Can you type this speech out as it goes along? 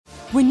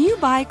When you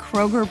buy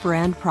Kroger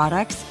brand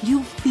products,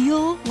 you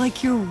feel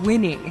like you're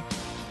winning.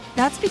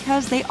 That's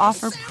because they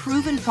offer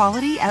proven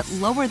quality at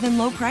lower than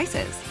low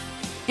prices.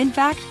 In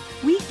fact,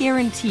 we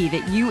guarantee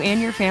that you and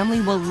your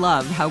family will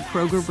love how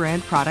Kroger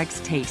brand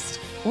products taste,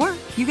 or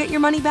you get your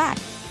money back.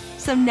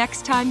 So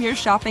next time you're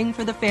shopping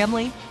for the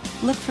family,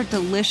 look for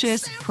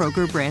delicious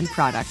Kroger brand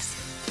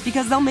products,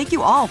 because they'll make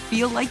you all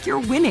feel like you're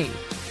winning.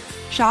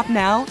 Shop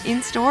now,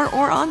 in-store,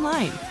 or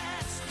online.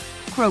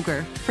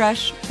 Kroger,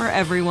 fresh for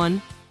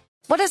everyone.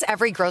 What does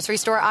every grocery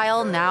store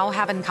aisle now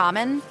have in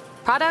common?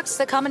 Products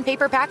that come in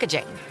paper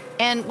packaging.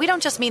 And we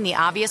don't just mean the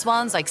obvious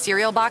ones like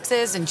cereal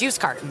boxes and juice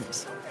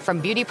cartons. From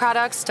beauty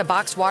products to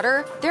boxed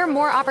water, there are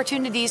more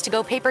opportunities to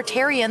go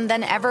papertarian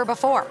than ever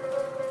before.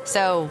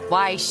 So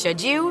why should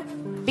you?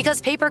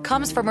 Because paper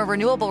comes from a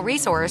renewable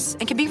resource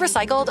and can be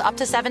recycled up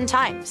to 7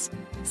 times.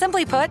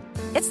 Simply put,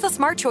 it's the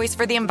smart choice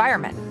for the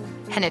environment.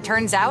 And it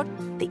turns out,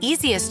 the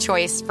easiest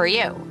choice for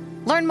you.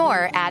 Learn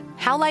more at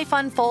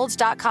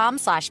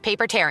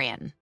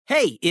howlifeunfolds.com/papertarian.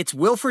 Hey, it's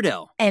Will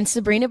Friedle. And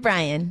Sabrina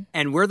Bryan.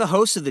 And we're the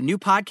hosts of the new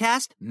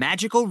podcast,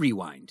 Magical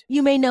Rewind.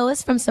 You may know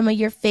us from some of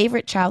your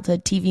favorite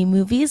childhood TV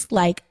movies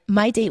like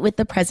My Date with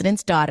the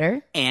President's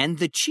Daughter. And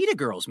the Cheetah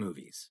Girls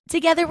movies.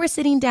 Together, we're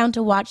sitting down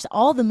to watch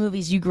all the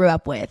movies you grew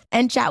up with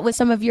and chat with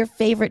some of your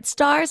favorite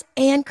stars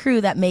and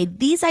crew that made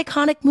these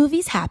iconic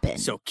movies happen.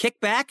 So kick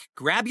back,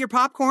 grab your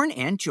popcorn,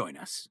 and join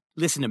us.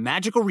 Listen to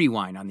Magical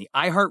Rewind on the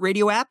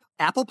iHeartRadio app,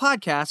 Apple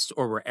Podcasts,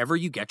 or wherever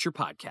you get your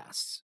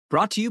podcasts.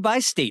 Brought to you by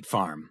State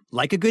Farm.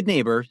 Like a good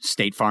neighbor,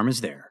 State Farm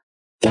is there.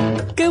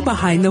 Go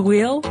behind the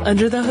wheel,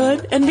 under the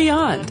hood, and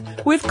beyond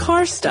with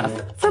Car Stuff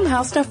from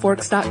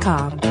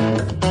HowStuffWorks.com.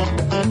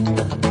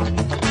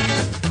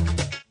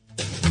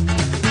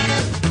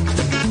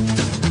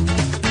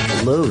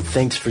 Hello,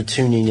 thanks for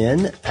tuning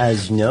in.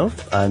 As you know,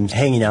 I'm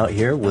hanging out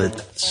here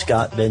with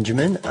Scott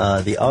Benjamin,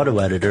 the auto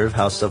editor of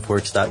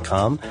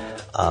HowStuffWorks.com.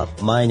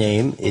 My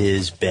name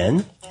is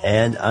Ben,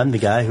 and I'm the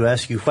guy who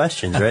asks you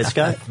questions, right,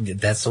 Scott?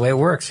 That's the way it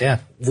works, yeah.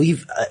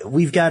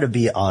 We've got to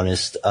be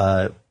honest.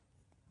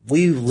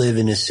 We live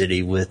in a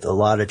city with a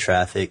lot of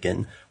traffic,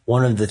 and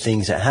one of the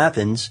things that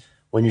happens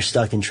when you're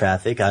stuck in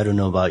traffic, I don't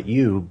know about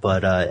you,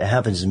 but it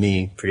happens to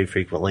me pretty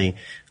frequently.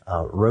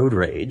 Road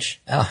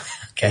rage. Oh,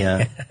 okay.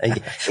 Yeah.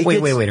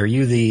 Wait. Are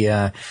you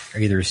the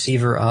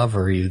receiver of,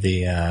 or are you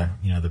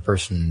the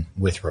person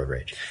with road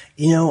rage?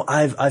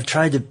 I've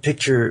tried to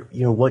picture,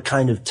 what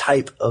kind of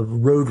type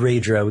of road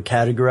rager I would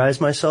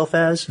categorize myself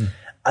as.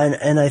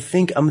 And I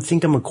think I'm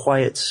a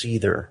quiet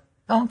seether.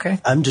 Oh, okay.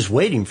 I'm just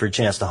waiting for a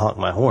chance to honk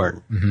my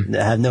horn. Mm-hmm.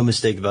 I have no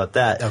mistake about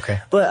that. Okay.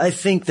 But I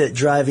think that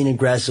driving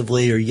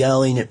aggressively or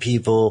yelling at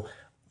people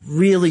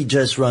really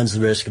just runs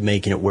the risk of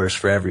making it worse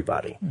for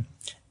everybody.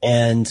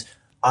 And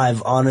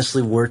I've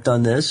honestly worked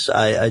on this.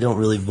 I don't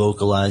really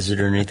vocalize it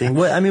or anything.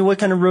 What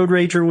kind of road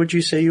rager would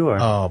you say you are?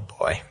 Oh,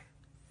 boy.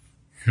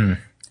 I'm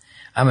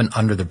an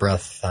under the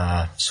breath,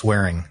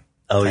 swearing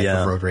type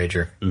of road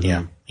rager.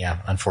 Mm-hmm. Yeah.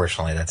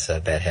 Unfortunately, that's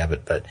a bad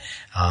habit. But,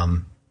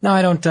 no,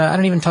 I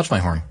don't even touch my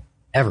horn.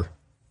 Ever.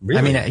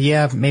 Really?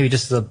 Maybe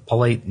just the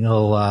polite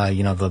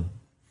little,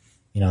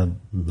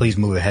 please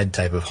move ahead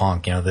type of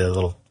honk, the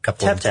little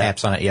couple of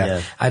taps on it.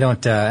 Yeah. I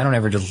don't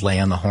ever just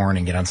lay on the horn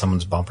and get on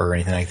someone's bumper or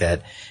anything like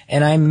that.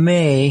 And I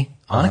may,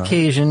 on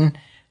occasion,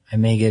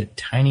 get a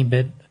tiny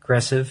bit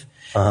aggressive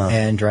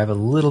and drive a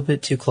little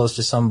bit too close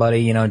to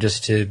somebody,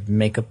 just to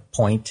make a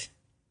point.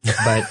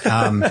 But,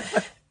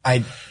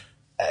 it's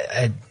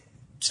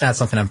not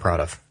something I'm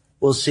proud of.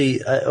 Well,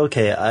 see,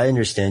 okay, I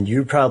understand.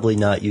 You're probably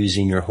not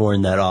using your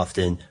horn that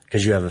often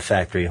because you have a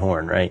factory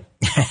horn, right?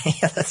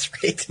 Yeah, that's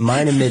right.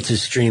 Mine emits a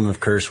stream of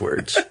curse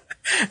words.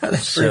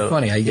 That's pretty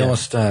funny. You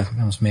almost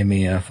made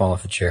me fall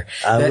off the chair.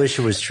 I wish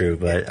it was true,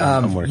 but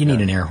I'm working. You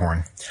need an air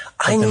horn.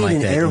 I need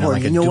an air horn.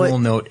 Like a dual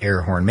note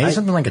air horn. Maybe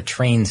something like a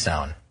train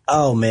sound.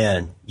 Oh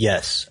man,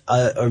 yes.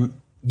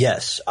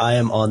 Yes, I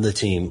am on the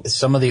team.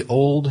 Some of the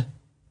old,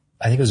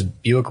 I think it was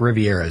Buick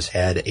Rivieras,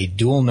 had a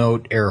dual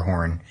note air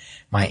horn.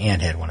 My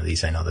aunt had one of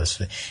these. I know this.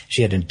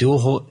 She had a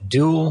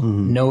dual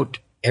note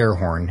air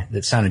horn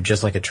that sounded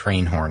just like a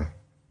train horn.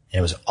 And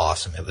it was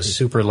awesome. It was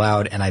super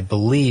loud. And I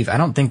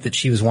don't think that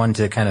she was one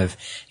to kind of,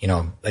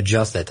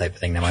 adjust that type of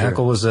thing. Now, my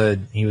uncle was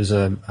an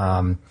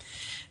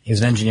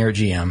engineer at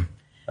GM.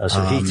 Oh,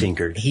 so he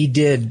tinkered. He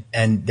did.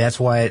 And that's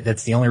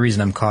the only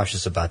reason I'm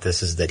cautious about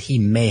this is that he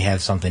may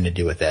have something to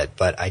do with that,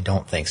 but I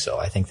don't think so.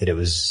 I think that it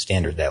was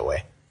standard that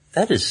way.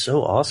 That is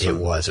so awesome.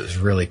 It was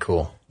really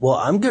cool. Well,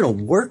 I'm going to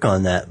work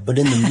on that. But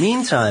in the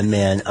meantime,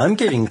 man, I'm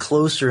getting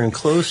closer and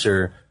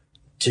closer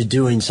to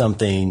doing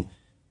something,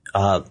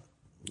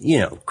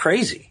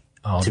 crazy,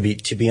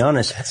 to be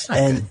honest. That's not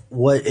good.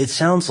 What it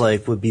sounds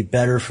like would be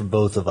better for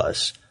both of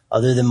us,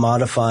 other than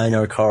modifying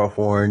our car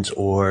horns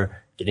or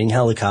getting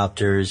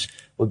helicopters,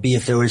 would be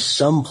if there was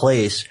some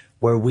place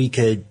where we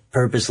could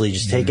purposely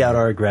just take out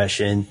our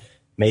aggression,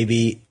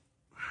 maybe,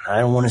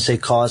 I don't want to say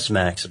cause some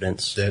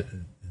accidents.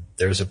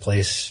 There's a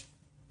place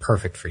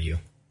perfect for you.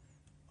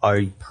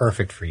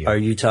 perfect for you. Are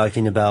you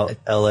talking about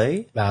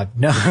L.A.? No,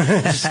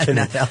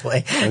 not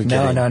L.A.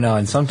 No.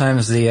 And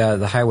sometimes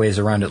the highways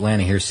around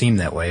Atlanta here seem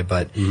that way,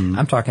 but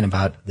I'm talking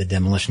about the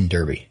Demolition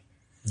Derby.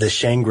 The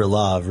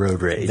Shangri-La of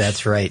road rage.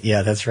 That's right.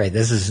 Yeah, that's right.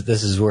 This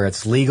is where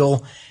it's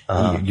legal.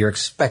 You're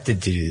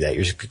expected to do that.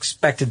 You're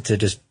expected to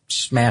just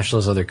smash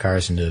those other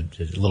cars into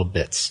little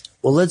bits.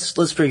 Well,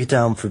 let's break it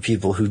down for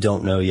people who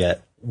don't know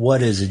yet.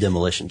 What is a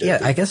demolition derby? Yeah,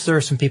 I guess there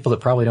are some people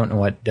that probably don't know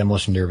what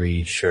demolition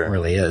derby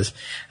really is.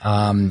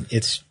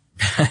 It's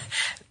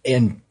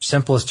in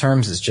simplest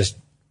terms, it's just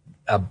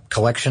a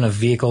collection of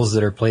vehicles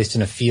that are placed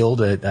in a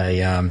field at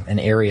an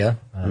area,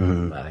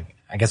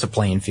 I guess a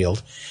playing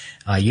field,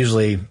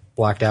 usually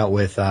blocked out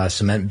with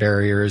cement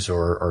barriers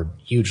or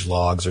huge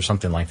logs or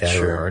something like that,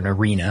 or an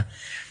arena.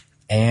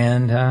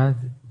 And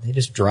they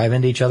just drive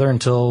into each other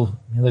until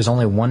there's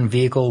only one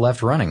vehicle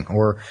left running,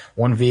 or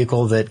one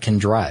vehicle that can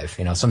drive.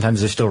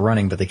 Sometimes they're still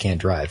running, but they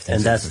can't drive.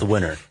 And that's the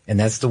winner. And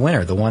that's the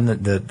winner, the one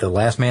that the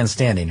last man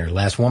standing or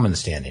last woman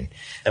standing.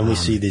 And we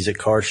see these at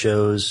car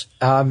shows.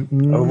 Not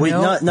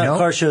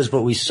car shows,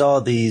 but we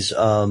saw these.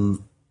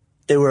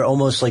 They were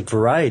almost like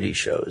variety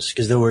shows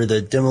because there were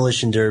the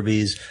demolition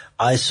derbies.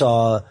 I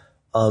saw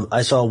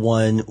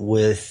one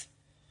with.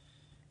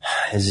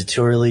 Is it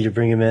too early to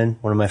bring him in?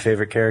 One of my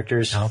favorite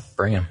characters. I'll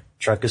bring him.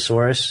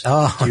 Truckosaurus.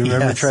 Oh, do you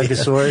remember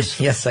Truckosaurus?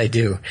 Yes, I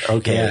do.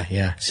 Okay.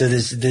 Yeah. So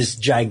this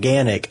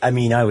gigantic,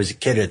 I was a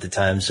kid at the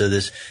time, so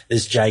this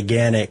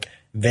gigantic,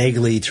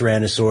 vaguely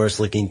Tyrannosaurus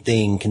looking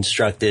thing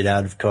constructed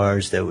out of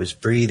cars that was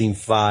breathing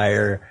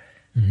fire.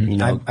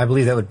 I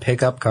believe that would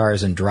pick up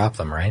cars and drop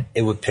them, right?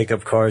 It would pick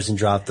up cars and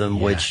drop them,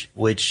 which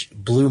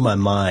blew my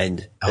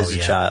mind as a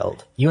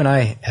child. You and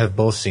I have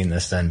both seen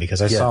this then,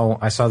 because I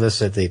saw this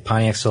at the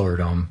Pontiac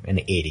Silverdome in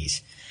the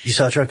 80s. You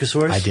saw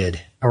Truckosaurus? I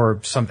did. Or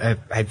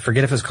I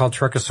forget if it was called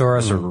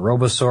Truckosaurus or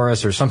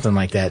Robosaurus or something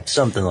like that.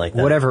 Something like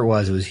that. Whatever it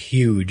was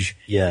huge.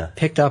 Yeah.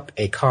 Picked up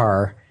a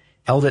car,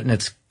 held it in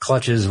its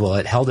clutches,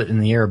 it held it in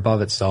the air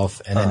above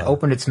itself, and then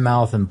opened its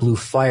mouth and blew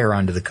fire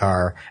onto the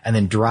car, and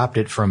then dropped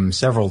it from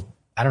several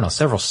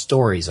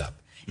stories up.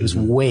 It was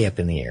way up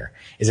in the air.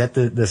 Is that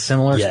the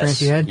similar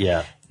experience you had?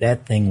 Yeah.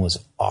 That thing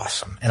was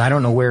awesome. And I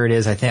don't know where it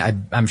is.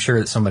 I'm sure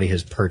that somebody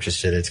has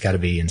purchased it. It's got to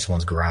be in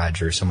someone's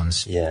garage or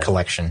someone's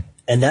collection.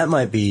 And that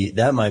might be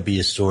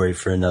a story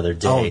for another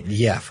day. Oh,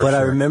 yeah, for sure. But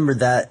I remember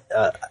that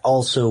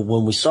also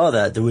when we saw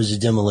that, there was a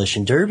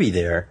demolition derby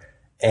there,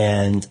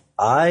 and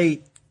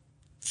I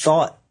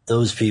thought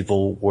those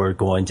people were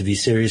going to be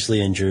seriously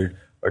injured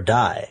or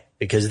die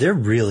because they're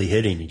really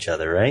hitting each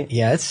other, right?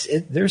 Yeah,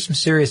 there's some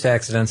serious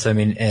accidents.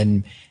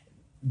 And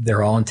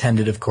they're all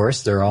intended, of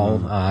course. They're all,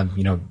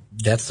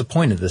 that's the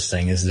point of this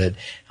thing, is that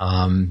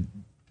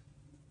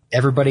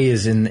everybody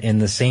is in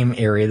the same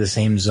area, the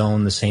same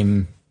zone, the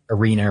same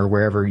arena, or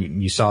wherever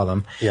you saw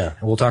them. Yeah.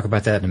 And we'll talk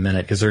about that in a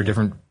minute, because there are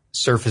different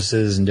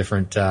surfaces and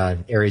different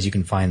areas you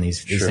can find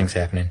these things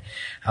happening.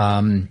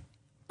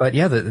 But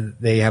yeah,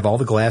 they have all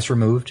the glass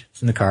removed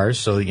from the cars,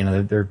 so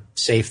they're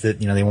safe that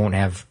they won't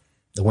have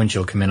the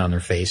windshield come in on their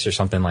face or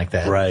something like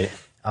that. Right.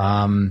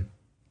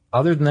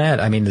 Other than that,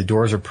 the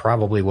doors are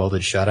probably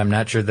welded shut. I'm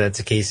not sure that's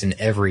the case in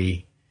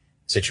every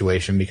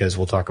situation, because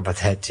we'll talk about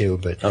that too.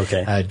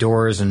 But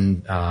doors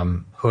and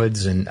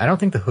hoods, and I don't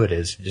think the hood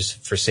is,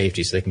 just for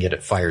safety, so they can get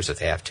at fires if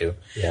they have to.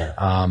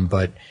 Yeah.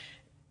 But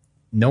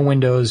no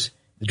windows.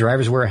 The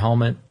drivers wear a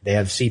helmet. They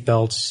have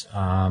seatbelts,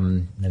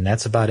 and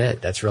that's about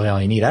it. That's really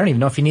all you need. I don't even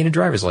know if you need a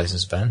driver's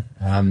license, Ben.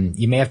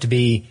 You may have to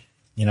be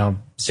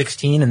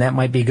 16, and that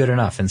might be good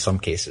enough in some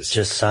cases.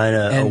 Just sign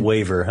a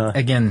waiver, huh?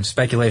 Again,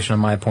 speculation on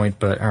my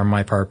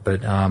part,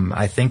 but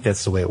I think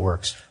that's the way it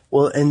works.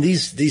 Well, and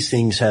these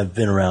things have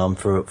been around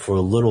for a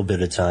little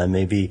bit of time.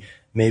 Maybe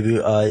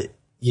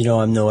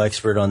I'm no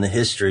expert on the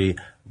history,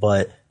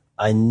 but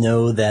I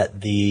know that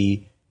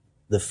the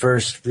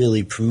first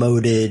really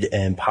promoted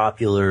and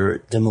popular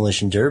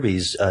demolition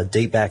derbies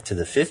date back to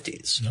the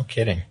 50s. No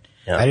kidding.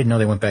 Yeah. I didn't know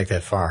they went back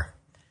that far.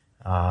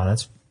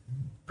 That's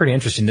pretty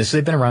interesting.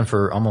 They've been around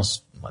for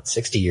almost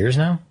 60 years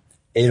now.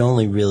 It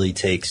only really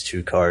takes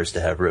two cars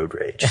to have road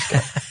rage.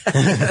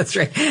 That's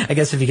right. I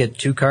guess if you get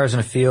two cars in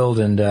a field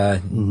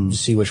and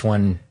see which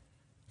one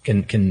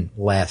can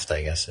last,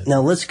 I guess.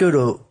 Now let's go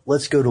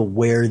to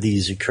where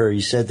these occur.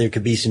 You said there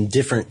could be some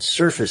different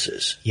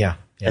surfaces. Yeah.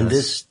 And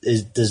does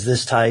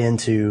this tie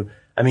into?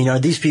 Are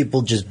these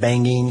people just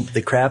banging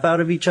the crap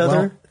out of each other?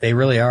 Well, they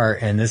really are,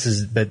 and this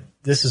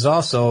is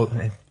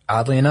also,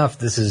 oddly enough,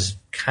 this is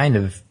kind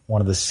of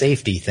one of the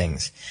safety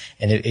things,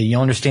 and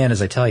you'll understand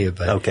as I tell you.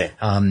 But okay.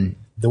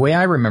 The way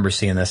I remember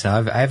seeing this, now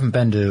I haven't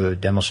been to a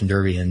demolition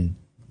derby in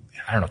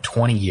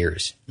 20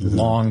 years,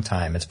 long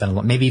time. It's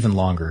been maybe even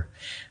longer.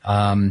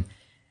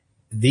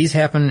 These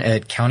happen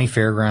at county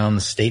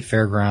fairgrounds, state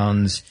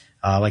fairgrounds,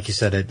 like you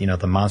said, at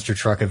the monster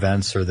truck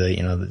events or the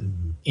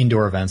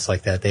indoor events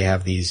like that. They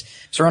have these.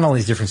 So on all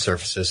these different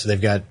surfaces. So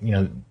they've got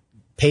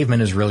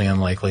pavement is really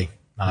unlikely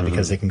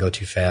because they can go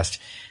too fast.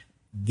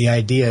 the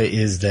idea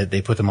is that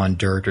they put them on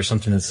dirt or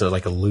something that's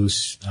like a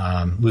loose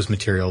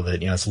material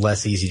that, it's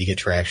less easy to get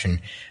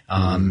traction.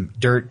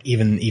 Dirt,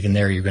 even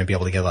there, you're going to be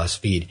able to get a lot of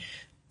speed.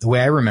 The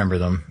way I remember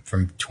them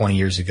from 20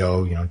 years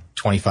ago,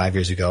 25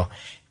 years ago,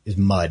 is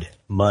mud.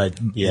 Mud,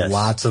 yes.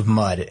 Lots of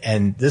mud.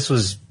 And this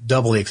was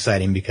doubly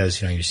exciting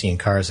because, you're seeing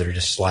cars that are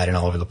just sliding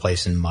all over the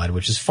place in mud,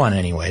 which is fun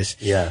anyways.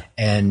 Yeah.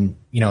 And,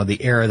 the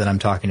era that I'm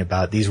talking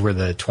about, these were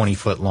the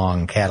 20-foot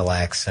long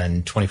Cadillacs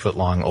and 20-foot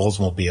long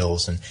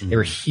Oldsmobiles, and they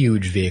were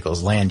huge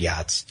vehicles, land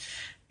yachts.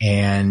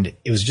 And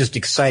it was just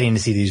exciting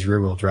to see these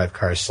rear-wheel drive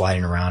cars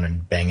sliding around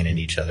and banging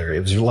into each other.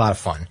 It was a lot of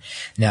fun.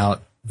 Now,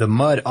 the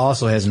mud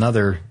also has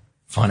another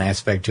fun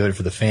aspect to it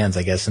for the fans,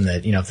 I guess, in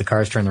that, if the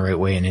cars turn the right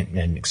way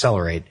and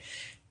accelerate,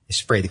 you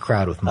spray the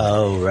crowd with mud.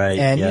 Oh, right.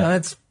 And,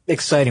 it's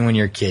exciting when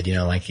you're a kid,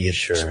 like you get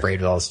Sure.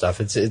 sprayed with all this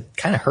stuff. It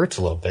kind of hurts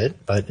a little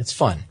bit, but it's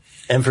fun.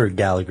 And for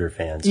Gallagher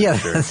fans, Yeah, I'm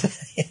sure.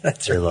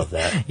 that's They right. love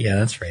that. Yeah,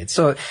 that's right.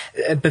 So,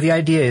 but the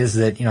idea is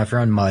that, if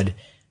you're on mud,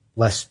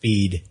 less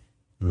speed,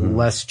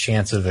 less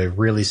chance of a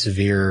really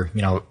severe,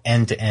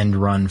 end-to-end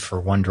run for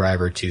one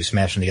driver to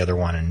smash into the other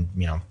one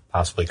and,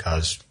 possibly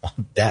cause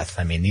death.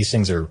 I mean, these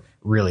things are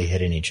really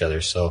hitting each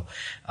other. So,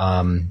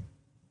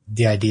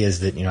 the idea is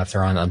that, if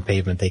they're on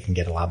pavement, they can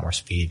get a lot more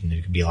speed and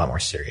it can be a lot more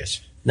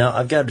serious. Now,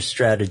 I've got a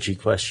strategy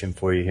question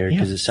for you here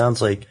because it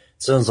sounds like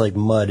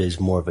mud is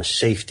more of a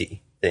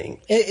safety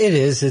thing. It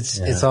is.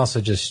 It's also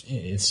just,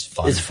 it's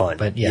fun. It's fun.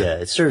 But yeah,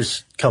 it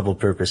serves a couple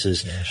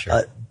purposes. Yeah,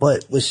 sure.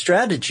 But with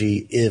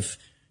strategy, if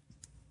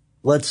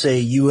let's say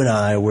you and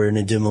I were in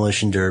a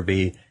demolition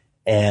derby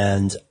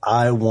and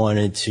I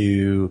wanted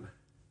to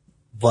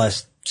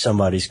bless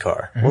somebody's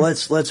car. Well,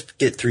 let's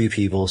get 3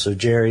 people. So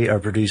Jerry, our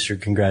producer,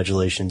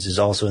 congratulations, is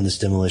also in this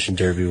demolition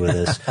derby with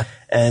us.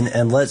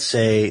 And let's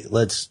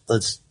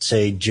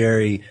say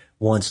Jerry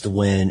wants to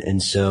win.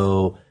 And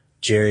so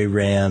Jerry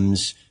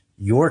rams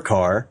your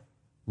car,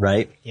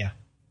 right? Yeah.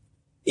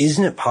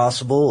 Isn't it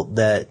possible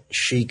that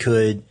she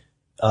could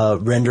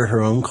render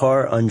her own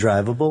car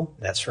undrivable?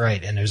 That's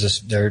right. And there's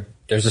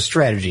a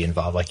strategy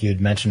involved, like you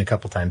had mentioned a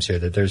couple times here,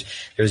 that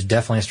there's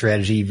definitely a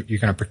strategy. You're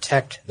going to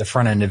protect the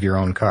front end of your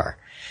own car.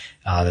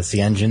 That's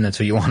the engine. That's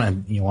what you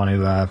want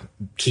to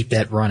keep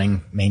that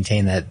running,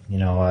 maintain that, you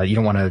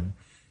don't want to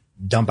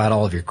dump out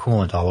all of your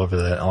coolant all over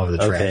the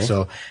track. Okay.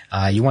 So,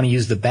 you want to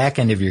use the back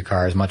end of your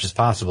car as much as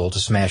possible to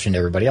smash into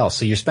everybody else.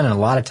 So you're spending a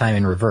lot of time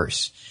in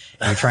reverse.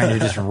 You're trying to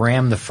just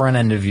ram the front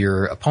end of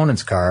your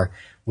opponent's car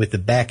with the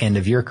back end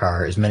of your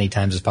car as many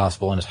times as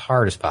possible and as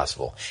hard as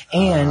possible.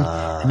 And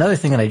another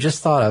thing that I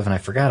just thought of, and I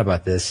forgot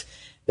about this,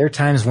 there are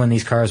times when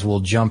these cars will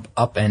jump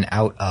up and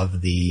out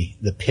of the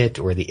pit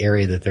or the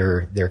area that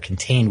they're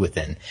contained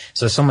within.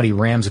 So if somebody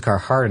rams a car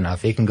hard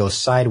enough, it can go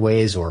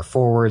sideways or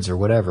forwards or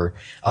whatever,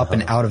 up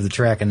and out of the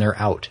track, and they're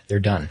out. They're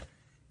done.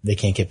 They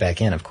can't get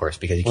back in, of course,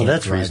 because you can't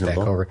that's drive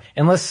reasonable. back over.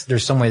 Unless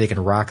there's some way they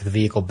can rock the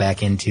vehicle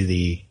back into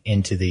the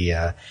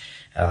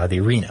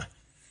arena.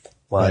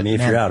 Well, I mean, if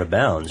man, you're out of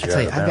bounds, you're out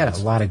of bounds. I've got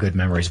a lot of good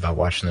memories about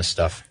watching this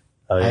stuff.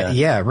 Oh, yeah?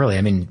 Yeah, really.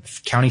 I mean,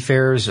 county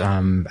fairs,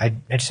 I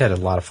just had a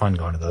lot of fun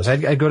going to those.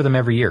 I'd go to them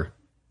every year.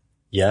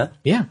 Yeah?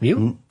 Yeah,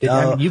 you've been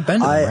to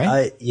them,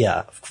 right?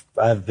 Yeah,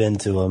 I've been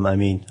to them. I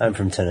mean, I'm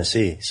from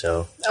Tennessee,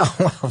 so Oh,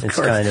 well, of it's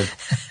course. kind of,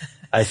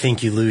 I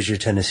think you lose your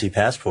Tennessee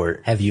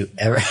passport. Have you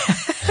ever?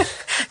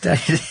 I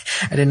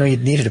didn't know you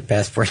needed a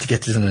passport to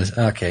get to this.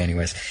 Okay,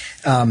 anyways.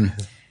 I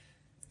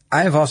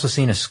have also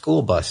seen a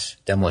school bus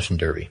demolition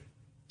derby.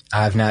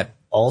 I've not.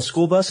 All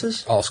school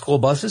buses? All school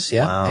buses,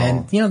 yeah. Wow.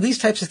 And, these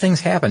types of things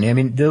happen. I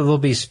mean, there'll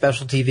be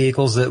specialty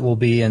vehicles that will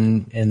be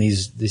in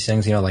these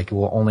things, like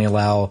we'll only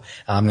allow,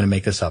 I'm going to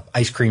make this up,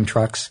 ice cream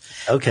trucks.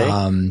 Okay.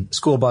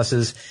 School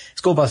buses.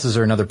 School buses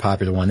are another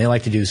popular one. They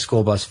like to do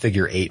school bus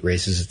figure 8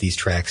 races at these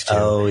tracks too.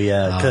 Oh,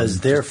 yeah,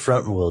 because they're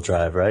front wheel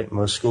drive, right?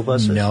 Most school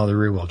buses? No, they're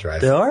rear wheel drive.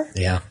 They are?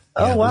 Yeah.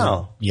 Oh, Yeah,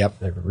 wow. Yep.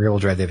 They're rear wheel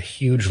drive. They have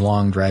huge,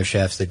 long drive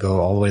shafts that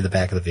go all the way to the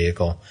back of the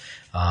vehicle.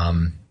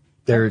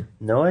 They're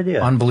No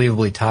idea.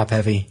 unbelievably top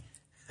heavy.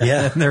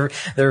 Yeah.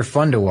 They're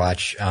fun to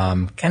watch.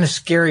 Kind of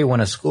scary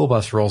when a school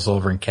bus rolls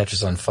over and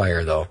catches on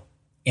fire, though.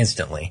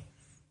 Instantly.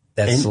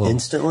 That's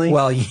instantly?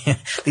 Well, yeah,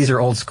 these are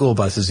old school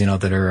buses,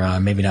 that are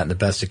maybe not in the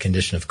best of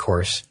condition, of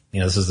course.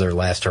 This is their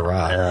last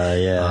hurrah.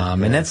 Yeah.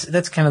 And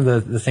that's kind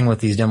of the thing with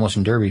these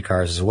demolition derby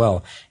cars as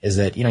well, is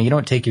that, you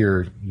don't take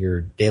your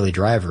daily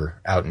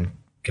driver out and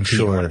compete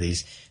in one of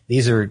these.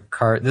 These are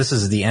this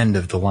is the end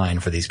of the line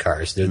for these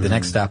cars. The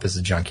next stop is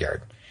the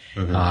junkyard.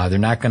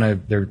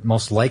 Mm-hmm. They're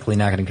most likely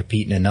not going to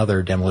compete in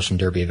another demolition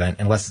derby event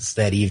unless it's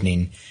that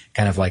evening,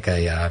 kind of like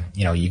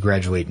you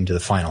graduate into the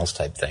finals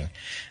type thing.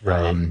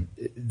 Right.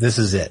 This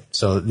is it.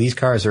 So these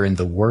cars are in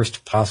the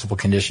worst possible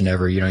condition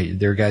ever.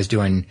 There are guys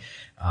doing,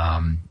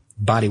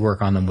 body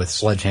work on them with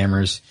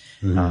sledgehammers.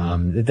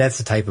 Mm-hmm. That's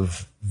the type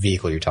of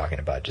vehicle you're talking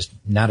about. Just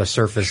not a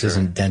surface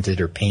isn't dented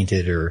or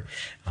painted or,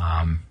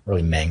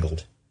 really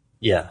mangled.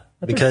 Yeah.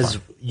 Because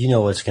you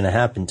know what's going to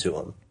happen to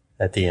them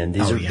at the end.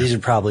 These are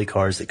probably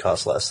cars that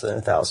cost less than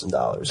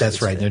 $1,000.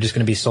 That's right. They're just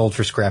going to be sold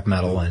for scrap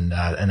metal, and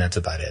that's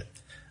about it.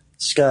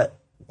 Scott,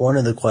 one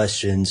of the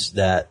questions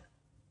that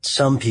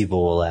some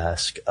people will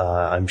ask,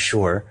 I'm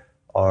sure,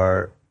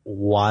 are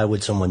why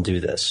would someone do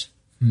this?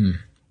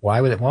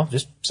 Why would it? Well,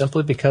 just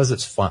simply because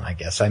it's fun, I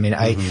guess. I mean,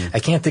 I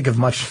can't think of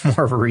much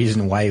more of a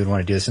reason why you would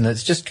want to do this, and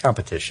it's just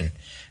competition.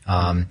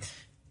 As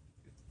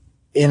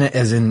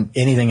in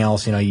anything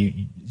else, you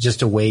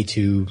just a way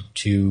to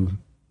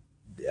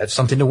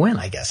something to win,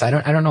 I guess. I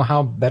don't know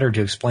how better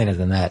to explain it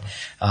than that.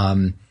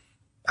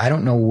 I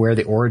don't know where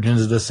the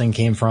origins of this thing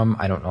came from.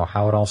 I don't know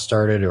how it all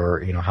started,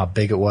 or how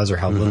big it was, or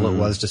how little it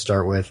was to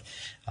start with.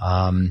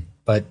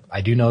 But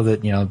I do know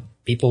that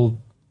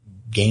people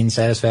gain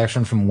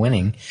satisfaction from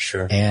winning.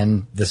 Sure.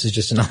 And this is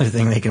just another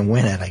thing they can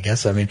win at, I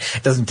guess. I mean,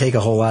 it doesn't take a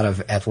whole lot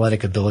of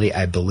athletic ability,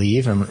 I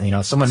believe.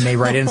 And, someone may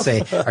write in and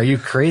say, are you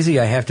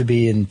crazy? I have to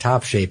be in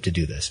top shape to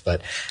do this.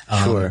 But,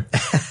 sure.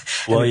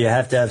 Well, you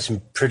have to have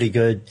some pretty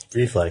good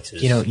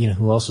reflexes. You know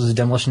who else was a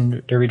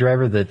demolition derby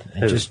driver that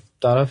I just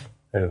thought of?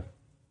 Who?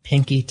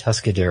 Pinky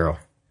Tuscadero.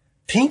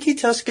 Pinky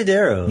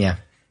Tuscadero? Yeah.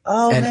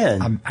 Oh, and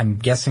man. I'm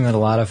guessing that a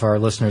lot of our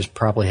listeners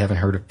probably haven't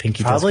heard of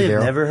Pinky Tuscadero. Probably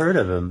have never heard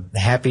of him.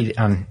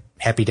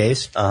 Happy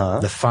Days.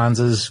 The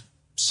Fonz's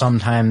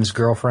sometimes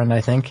girlfriend,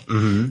 I think.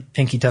 Mm-hmm.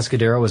 Pinky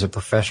Tuscadero was a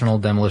professional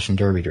demolition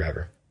derby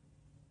driver.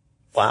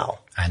 Wow.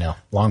 I know.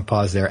 Long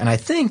pause there. And I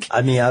think...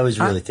 I was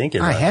really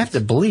thinking about I have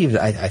to believe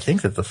that I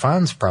think that the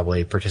Fonz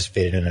probably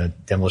participated in a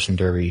demolition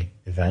derby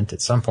event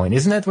at some point.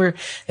 Isn't that where...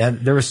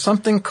 there was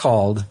something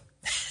called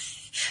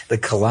the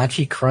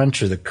Kalachi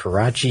Crunch or the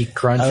Karachi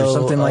Crunch or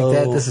something like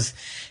that. This is...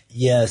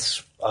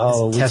 Yes.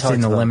 Oh,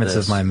 testing the limits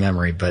of my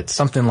memory, but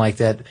something like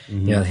that.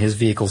 Mm-hmm. His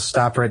vehicle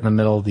stopped right in the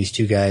middle. These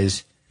two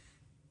guys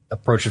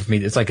approached from me.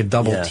 It's like a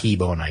double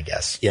T-bone, I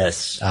guess.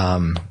 Yes.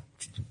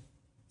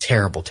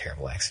 Terrible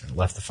accident.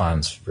 Left the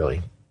Fonz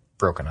really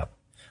broken up.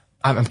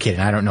 I'm kidding.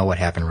 I don't know what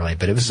happened really,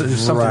 but it was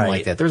something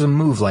like that. There's a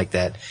move like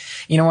that.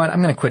 You know what?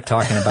 I'm going to quit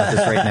talking about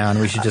this right now,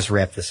 and we should just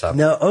wrap this up.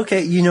 No,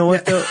 okay. You know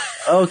what though?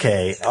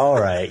 Okay, all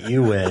right.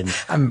 You win.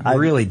 I'm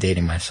really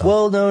dating myself.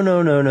 Well,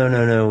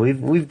 no.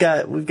 We've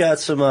got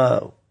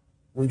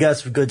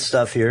some good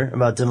stuff here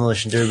about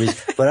demolition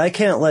derbies, but I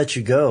can't let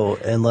you go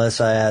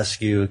unless I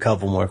ask you a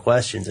couple more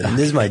questions. I mean,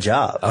 this is my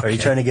job. Okay. Are you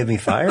trying to get me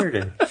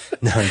fired?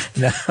 No,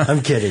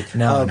 I'm kidding.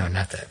 No,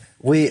 not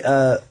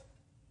that.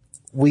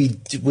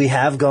 We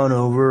have gone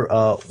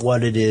over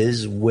what it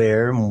is,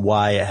 where, and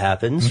why it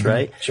happens,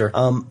 right? Sure.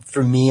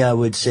 For me, I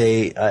would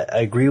say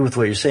I agree with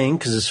what you're saying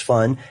because it's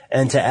fun,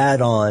 and to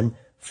add on,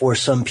 for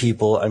some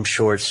people, I'm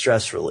sure it's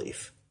stress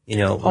relief.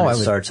 It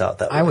starts out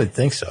that way. I would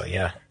think so,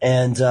 yeah.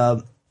 And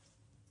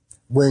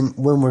when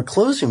we're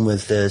closing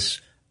with this,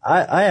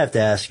 I have to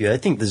ask you. I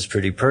think this is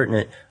pretty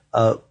pertinent.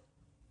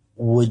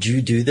 Would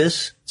you do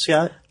this,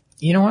 Scott?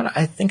 You know what?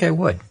 I think I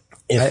would.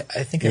 I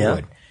think I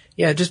would.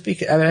 Yeah, just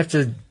because I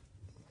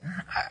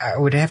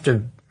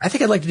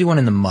think I'd like to do one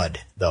in the mud,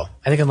 though.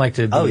 I think I'd like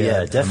to be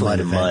definitely in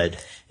the mud.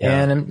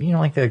 Yeah. And,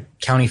 like the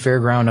county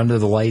fairground under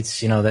the lights,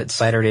 that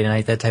Saturday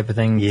night, that type of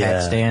thing,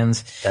 packed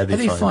stands. That'd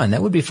be fun.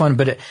 That would be fun.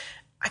 But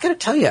I got to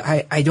tell you,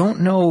 I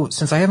don't know,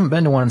 since I haven't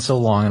been to one in so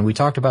long, and we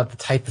talked about the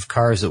type of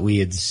cars that we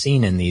had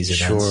seen in these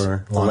events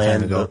a long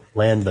time ago.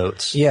 Land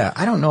boats. Yeah,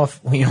 I don't know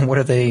if, what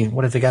have they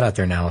got out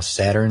there now?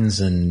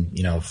 Saturns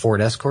and,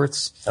 Ford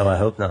Escorts? Oh, I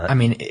hope not. I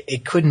mean,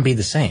 it couldn't be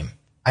the same.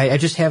 I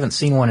just haven't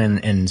seen one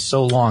in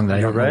so long that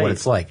I don't know what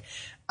it's like.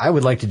 I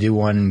would like to do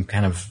one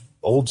kind of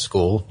old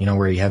school,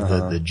 where you have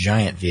the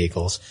giant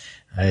vehicles.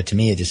 To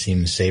me, it just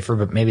seems safer,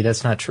 but maybe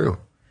that's not true.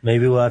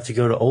 Maybe we'll have to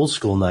go to old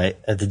school night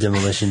at the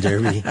demolition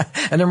derby.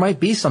 And there might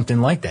be something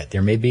like that.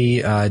 There may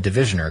be a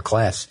division or a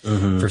class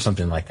for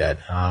something like that.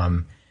 I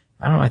don't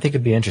know. I think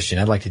it'd be interesting.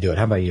 I'd like to do it.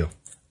 How about you?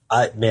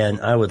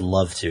 I would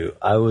love to.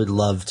 I would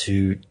love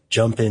to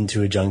jump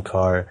into a junk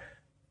car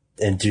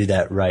and do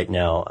that right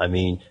now. I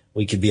mean,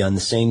 we could be on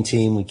the same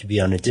team. We could be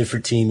on a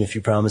different team if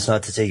you promise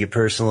not to take it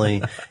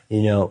personally.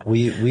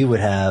 We would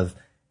have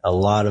a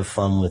lot of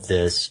fun with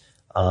this.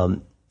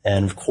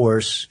 And of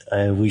course,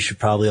 we should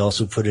probably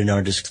also put in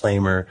our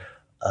disclaimer,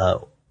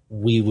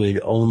 we would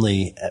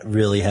only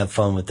really have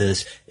fun with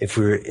this if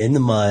we were in the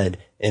mud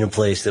in a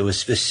place that was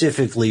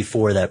specifically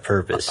for that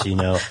purpose,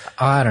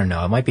 I don't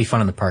know. It might be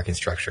fun in the parking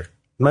structure.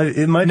 It might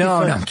be fun. No,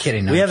 I'm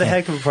kidding. No, we have a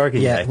heck of a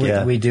parking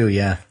deck. We do,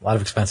 yeah. A lot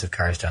of expensive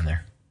cars down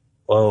there.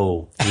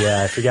 Oh,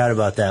 yeah, I forgot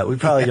about that. We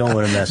probably don't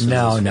want to mess with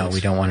this. No, we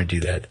don't want to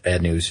do that.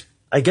 Bad news.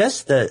 I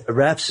guess that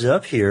wraps it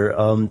up here.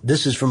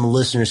 This is from a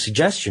listener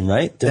suggestion,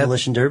 right?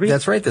 Demolition Derby?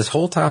 That's right. This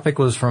whole topic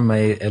was from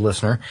a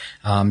listener.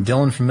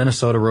 Dylan from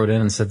Minnesota wrote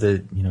in and said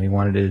that, he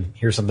wanted to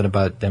hear something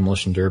about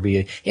Demolition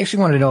Derby. He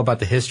actually wanted to know about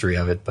the history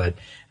of it, but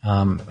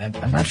I'm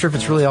not sure if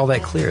it's really all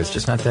that clear. It's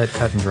just not that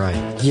cut and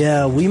dry.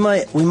 Yeah, we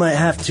might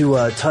have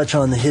to touch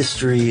on the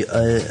history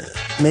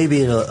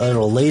maybe at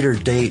a later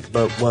date,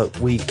 but what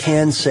we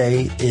can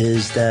say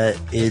is that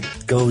it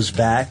goes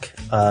back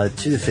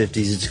to the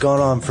 50s. It's gone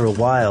on for a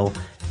while,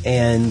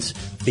 and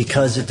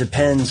because it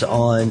depends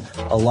on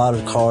a lot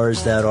of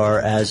cars that are,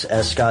 as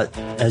Scott,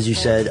 as you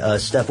said, a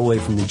step away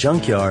from the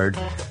junkyard,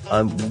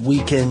 we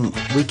can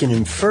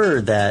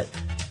infer that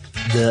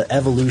the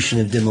evolution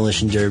of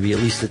demolition derby, at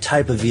least the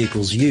type of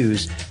vehicles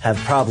used, have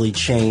probably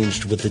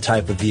changed with the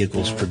type of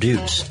vehicles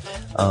produced.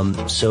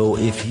 So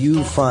if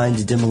you find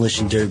a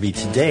demolition derby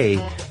today,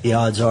 the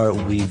odds are it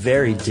will be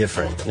very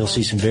different. You'll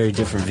see some very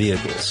different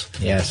vehicles.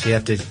 Yeah, so you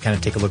have to kind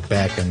of take a look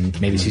back and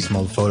maybe see some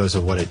old photos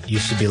of what it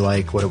used to be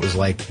like, what it was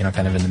like,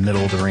 kind of in the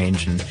middle of the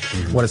range, and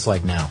what it's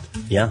like now.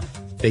 Yeah.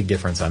 Big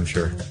difference, I'm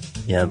sure.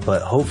 Yeah,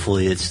 but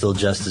hopefully it's still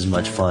just as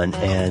much fun.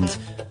 And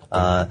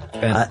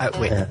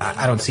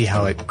I don't see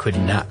how it could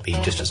not be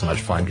just as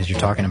much fun, because you're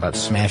talking about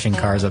smashing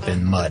cars up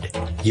in mud.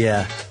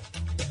 Yeah.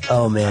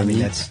 Oh man, I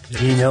mean,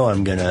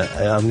 I'm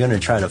gonna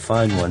try to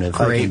find one if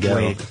I can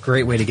go.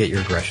 Great way to get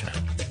your aggression out.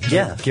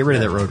 Yeah, get rid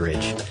of that road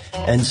rage.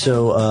 And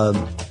so,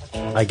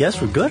 I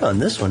guess we're good on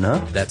this one,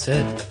 huh? That's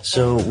it.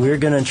 So we're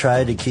gonna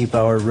try to keep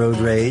our road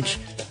rage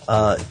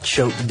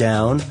choked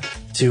down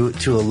to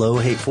a low,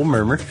 hateful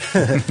murmur,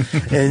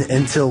 and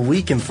until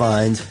we can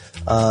find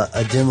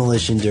a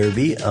demolition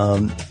derby.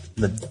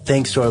 But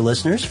thanks to our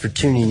listeners for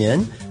tuning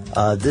in.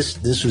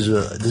 This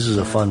was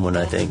a fun one,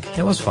 I think.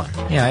 It was fun.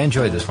 Yeah, I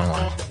enjoyed this one a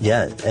lot.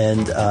 Yeah,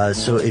 and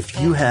so if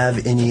you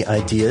have any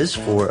ideas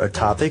for a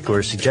topic or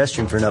a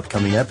suggestion for an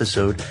upcoming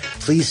episode,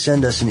 please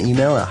send us an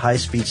email at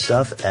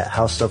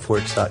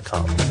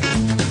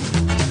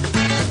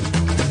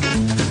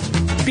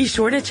highspeedstuff@howstuffworks.com. Be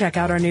sure to check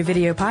out our new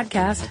video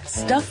podcast,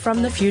 Stuff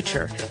from the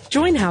Future.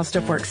 Join How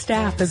Stuff Works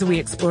staff as we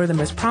explore the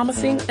most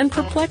promising and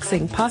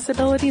perplexing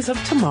possibilities of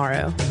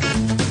tomorrow.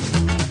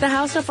 The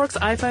How Stuff Works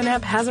iPhone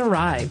app has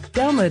arrived.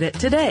 Download it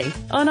today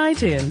on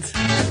iTunes.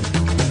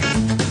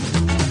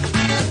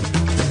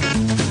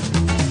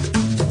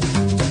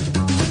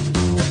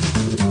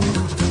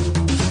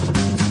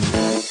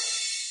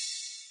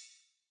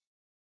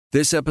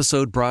 This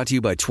episode brought to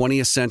you by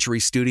 20th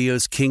Century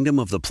Studios' Kingdom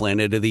of the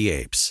Planet of the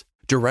Apes.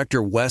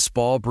 Director Wes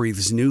Ball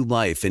breathes new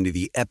life into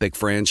the epic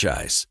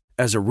franchise.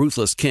 As a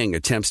ruthless king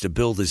attempts to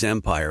build his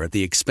empire at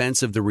the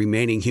expense of the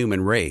remaining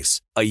human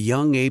race, a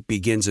young ape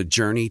begins a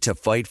journey to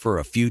fight for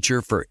a future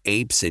for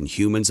apes and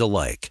humans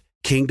alike.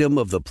 Kingdom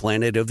of the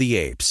Planet of the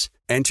Apes.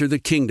 Enter the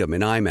kingdom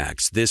in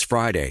IMAX this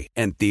Friday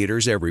and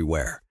theaters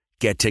everywhere.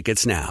 Get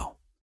tickets now.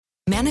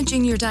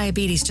 Managing your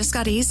diabetes just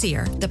got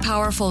easier. The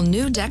powerful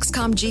new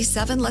Dexcom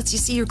G7 lets you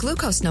see your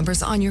glucose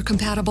numbers on your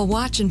compatible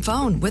watch and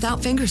phone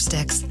without finger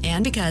sticks.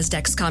 And because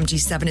Dexcom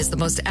G7 is the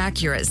most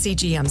accurate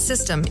CGM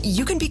system,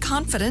 you can be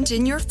confident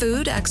in your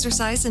food,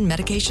 exercise, and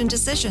medication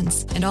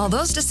decisions. And all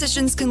those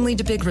decisions can lead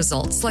to big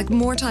results, like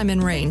more time in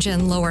range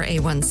and lower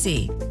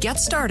A1C. Get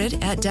started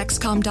at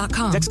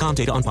Dexcom.com. Dexcom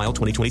data on file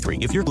 2023.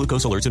 If your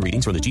glucose alerts and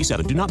readings from the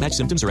G7 do not match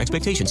symptoms or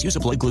expectations, use a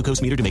blood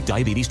glucose meter to make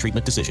diabetes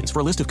treatment decisions. For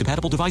a list of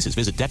compatible devices,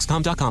 visit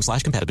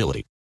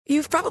Dexcom.com/compatibility.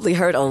 You've probably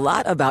heard a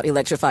lot about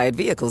electrified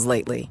vehicles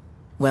lately.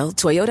 Well,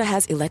 Toyota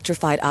has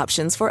electrified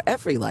options for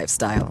every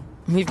lifestyle.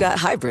 We've got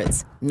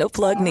hybrids, no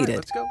plug needed.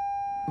 Let's go.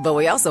 But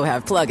we also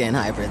have plug-in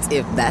hybrids,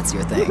 if that's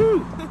your thing.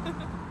 Woo-hoo!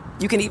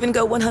 You can even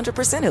go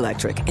 100%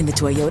 electric in the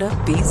Toyota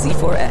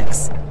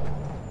bZ4X.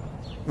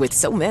 With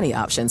so many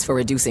options for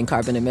reducing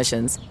carbon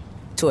emissions,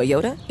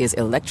 Toyota is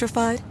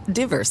electrified,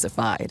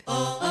 diversified.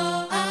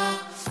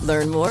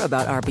 Learn more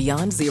about our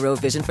Beyond Zero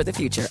vision for the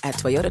future at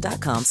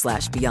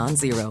toyota.com/beyond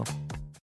zero.